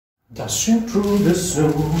Dashing through the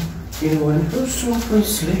snow in one super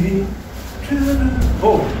sleigh.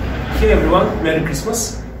 Oh, hey everyone, Merry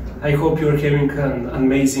Christmas! I hope you're having an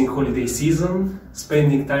amazing holiday season,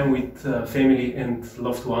 spending time with family and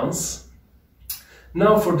loved ones.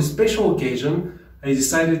 Now, for this special occasion, I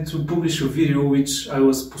decided to publish a video which I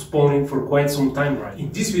was postponing for quite some time right.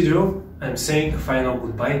 In this video, I'm saying final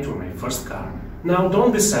goodbye to my first car. Now,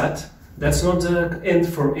 don't be sad. That's not the end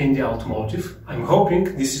for India Automotive. I'm hoping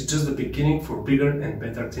this is just the beginning for bigger and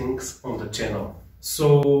better things on the channel.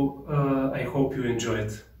 So I hope you enjoy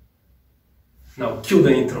it. Now cue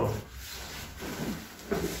the intro.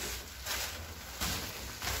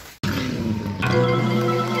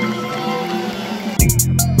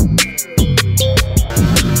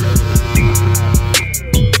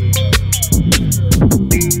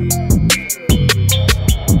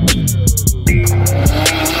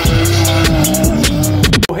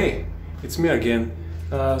 It's me again.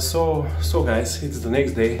 So guys, it's the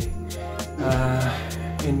next day,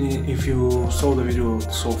 and if you saw the video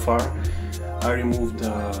so far, I removed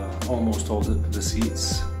almost all the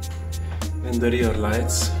seats and the rear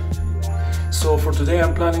lights. So for today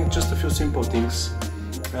I'm planning just a few simple things.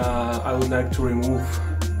 I would like to remove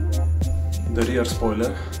the rear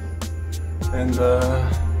spoiler and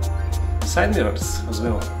side mirrors as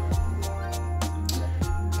well,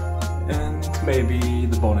 and maybe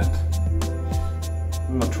the bonnet.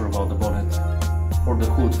 I'm not sure about the bonnet or the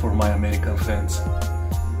hood for my American friends.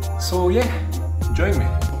 So yeah, join me.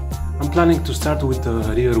 I'm planning to start with the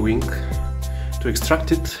rear wing. To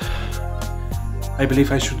extract it, I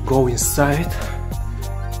believe I should go inside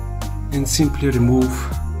and simply remove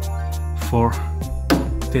 4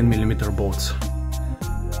 10mm bolts.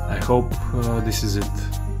 I hope this is it.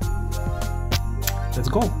 Let's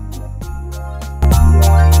go!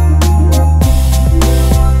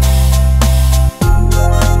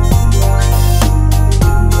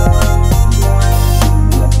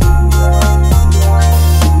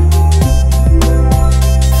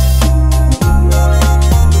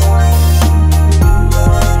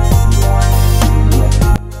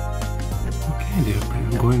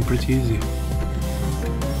 Going pretty easy.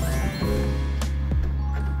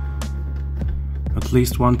 At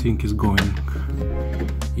least one thing is going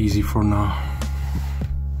easy for now.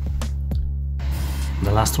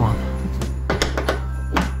 The last one.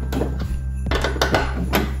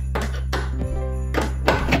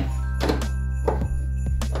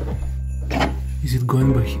 Is it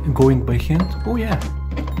going by hand? Oh yeah.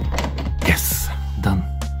 Yes, done.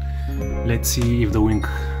 Let's see if the wing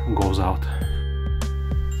goes out.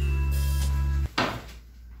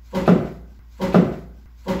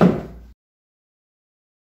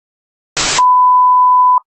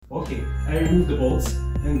 Okay, I removed the bolts,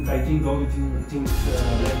 and I think the only thing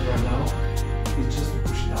left right now is just to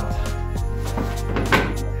push it out.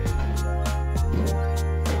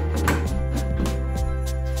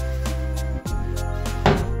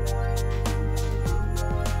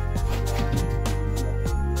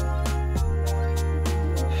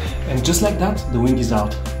 And just like that, the wing is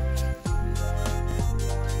out.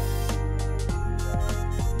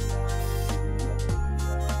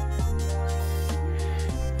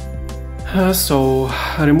 So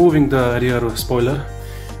removing the rear spoiler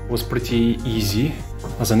was pretty easy.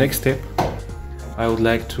 As a next step, I would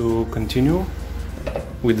like to continue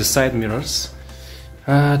with the side mirrors.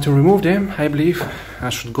 To remove them, I believe I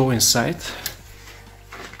should go inside,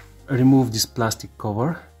 remove this plastic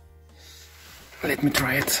cover. Let me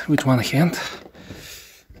try it with one hand.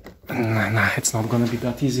 Nah, it's not gonna be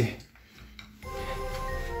that easy.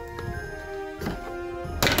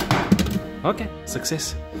 Okay,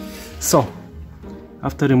 success. So,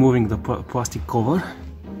 after removing the plastic cover,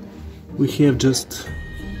 we have just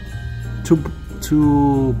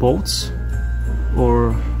two bolts,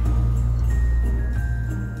 or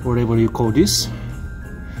whatever you call this,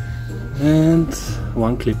 and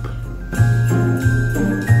one clip.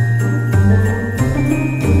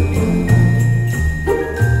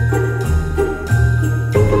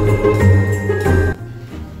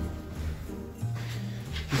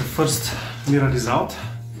 The first mirror is out.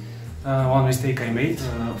 One mistake I made,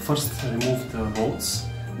 first removed the bolts,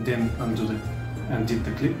 then undid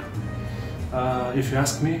the clip. If you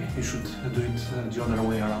ask me, you should do it the other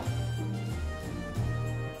way around.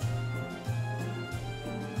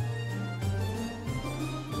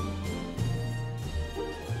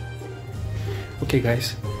 Okay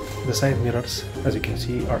guys, the side mirrors, as you can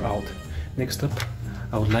see, are out. Next up,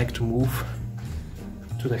 I would like to move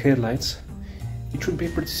to the headlights. It should be a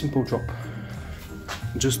pretty simple job.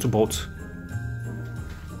 Just 2 bolts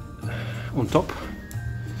on top,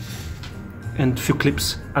 and few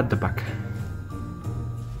clips at the back.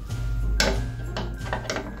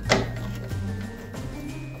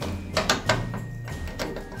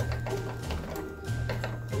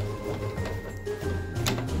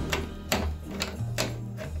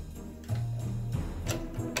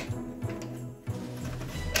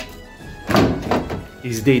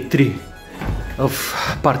 It's day 3 of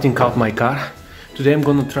parting out my car. Today I'm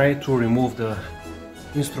gonna try to remove the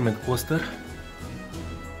instrument cluster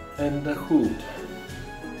and the hood.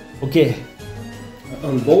 Okay,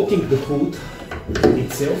 unbolting the hood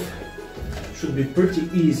itself should be pretty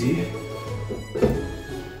easy.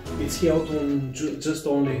 It's held on just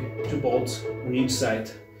only 2 bolts on each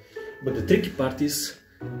side. But the tricky part is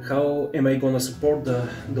how am I gonna support the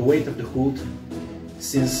weight of the hood,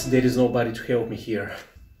 since there is nobody to help me here.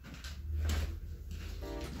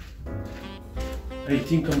 I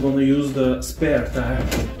think I'm gonna use the spare tire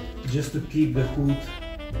just to keep the hood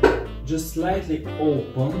just slightly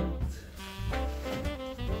open,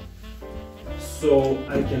 so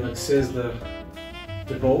I can access the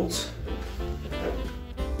bolts.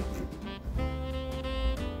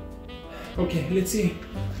 Okay, let's see.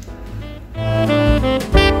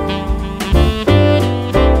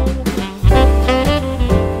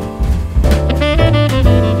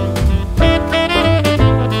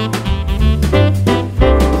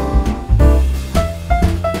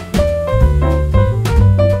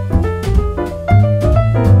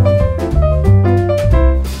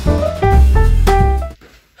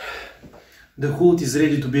 The hood is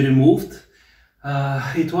ready to be removed.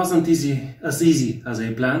 It wasn't as easy as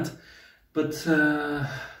I planned, but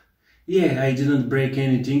yeah, I didn't break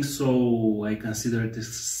anything, so I consider it a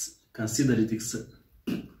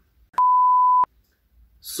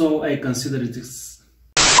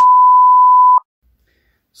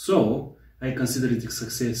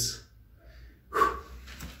success.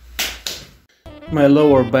 My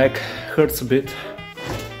lower back hurts a bit,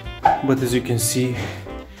 but as you can see,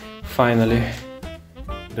 finally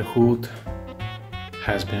the hood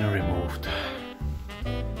has been removed.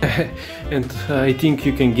 And I think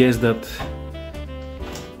you can guess that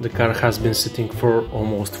the car has been sitting for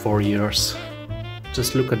almost 4 years.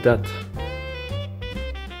 Just look at that.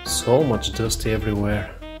 So much dust everywhere.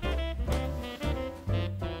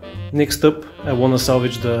 Next up, I want to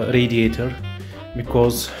salvage the radiator,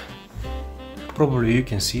 because probably you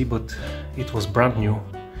can see, but it was brand new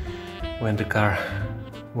when the car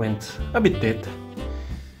went a bit dead.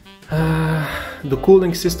 The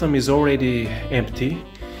cooling system is already empty,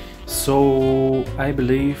 so I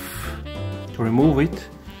believe to remove it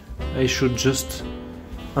I should just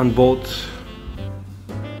unbolt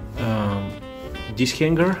this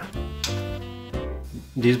hanger,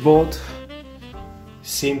 this bolt,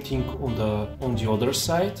 same thing on the other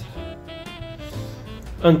side,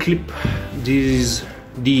 unclip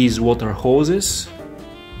these water hoses,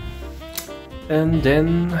 and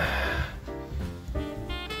then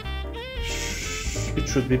it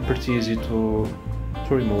should be pretty easy to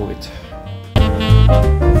remove it.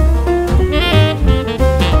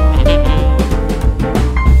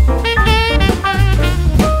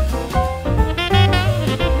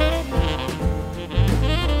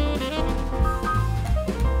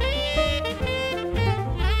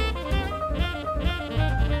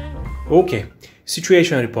 Okay,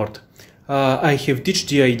 situation report. I have ditched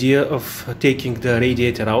the idea of taking the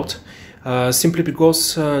radiator out, simply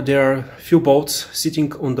because there are few bolts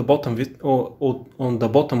sitting on the bottom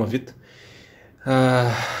of it,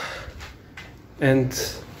 and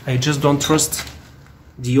I just don't trust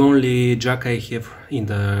the only jack I have in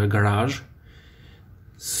the garage.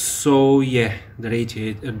 So yeah, the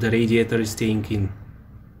radiator is staying in.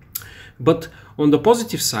 But on the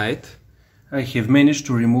positive side, I have managed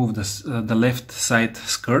to remove the left side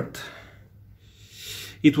skirt.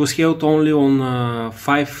 It was held only on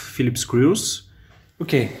 5 Phillips screws.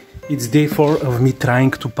 Okay, it's day 4 of me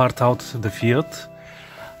trying to part out the Fiat.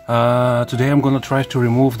 Today I'm gonna try to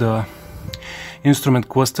remove the instrument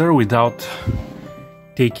cluster without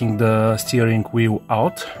taking the steering wheel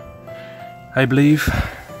out. I believe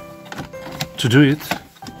to do it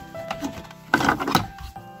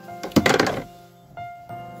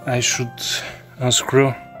I should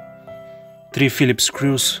unscrew 3 Phillips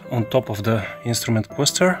screws on top of the instrument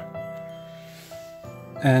cluster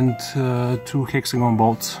and 2 hexagon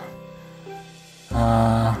bolts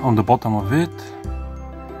on the bottom of it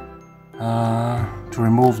to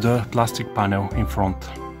remove the plastic panel in front.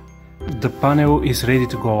 The panel is ready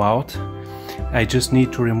to go out. I just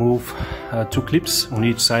need to remove 2 clips on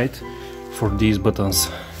each side for these buttons.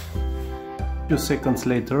 A few seconds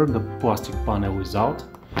later the plastic panel is out.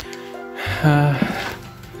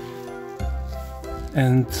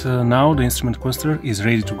 And now the instrument cluster is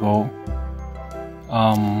ready to go.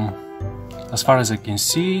 As far as I can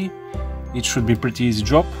see, it should be pretty easy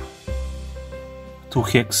job. 2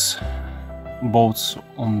 hex bolts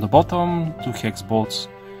on the bottom, 2 hex bolts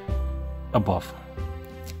above.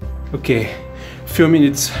 Okay, few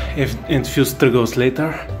minutes and few struggles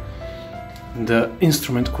later, the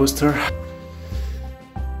instrument cluster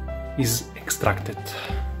is extracted.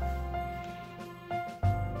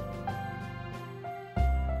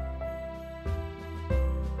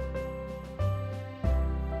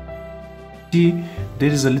 See,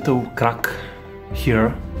 there is a little crack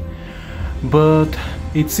here, but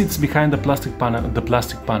it sits behind the plastic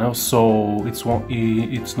panel, so it's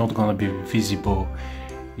not gonna be visible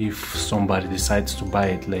if somebody decides to buy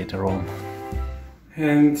it later on.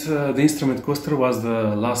 And the instrument cluster was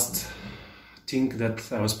the last thing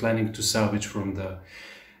that I was planning to salvage from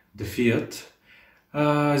the Fiat.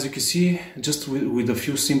 As you can see, just with a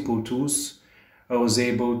few simple tools, I was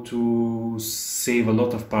able to save a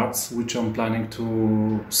lot of parts, which I'm planning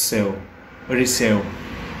to resell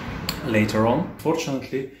later on.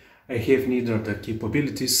 Fortunately, I have neither the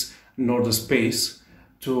capabilities nor the space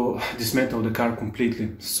to dismantle the car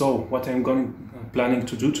completely. So what I'm planning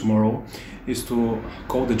to do tomorrow is to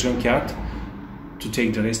call the junkyard to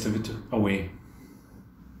take the rest of it away.